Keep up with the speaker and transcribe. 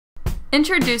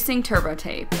Introducing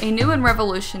TurboTape, a new and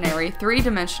revolutionary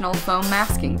three-dimensional foam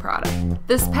masking product.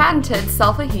 This patented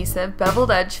self-adhesive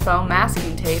beveled edge foam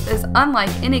masking tape is unlike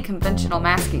any conventional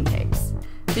masking tapes.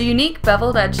 The unique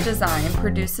beveled edge design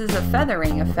produces a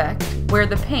feathering effect where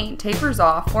the paint tapers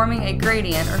off, forming a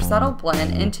gradient or subtle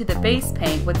blend into the base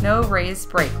paint with no raised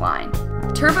break line.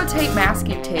 TurboTape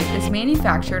masking tape is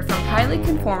manufactured from highly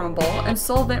conformable and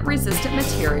solvent-resistant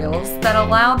materials that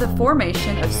allow the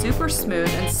formation of super smooth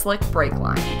and slick break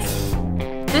lines.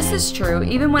 This is true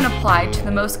even when applied to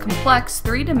the most complex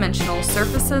three-dimensional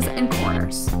surfaces and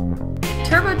corners.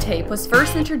 TurboTape was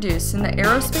first introduced in the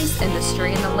aerospace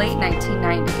industry in the late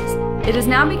 1990s. It is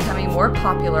now becoming more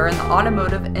popular in the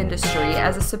automotive industry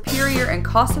as a superior and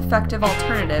cost-effective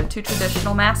alternative to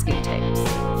traditional masking tapes.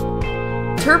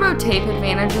 TurboTape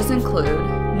advantages include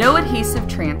no adhesive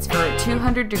transfer at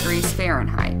 200 degrees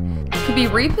Fahrenheit, can be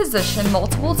repositioned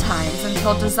multiple times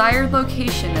until desired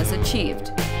location is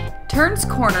achieved, turns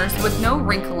corners with no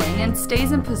wrinkling and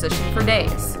stays in position for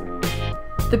days.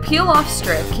 The peel-off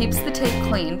strip keeps the tape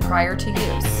clean prior to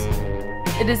use.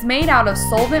 It is made out of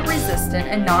solvent-resistant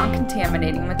and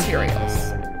non-contaminating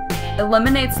materials,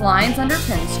 eliminates lines under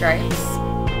pinstripes,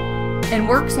 and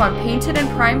works on painted and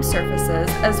primed surfaces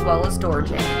as well as door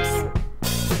jambs.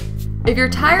 If you're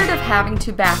tired of having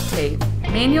to back tape,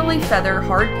 manually feather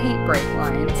hard paint break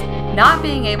lines, not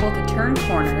being able to turn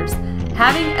corners,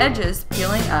 having edges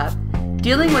peeling up,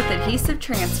 dealing with adhesive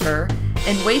transfer,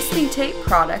 and wasting tape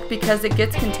product because it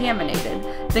gets contaminated,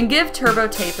 then give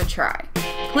TurboTape a try.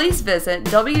 Please visit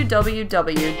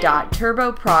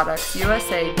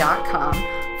www.turboproductsusa.com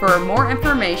for more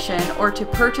information or to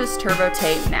purchase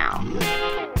TurboTape now.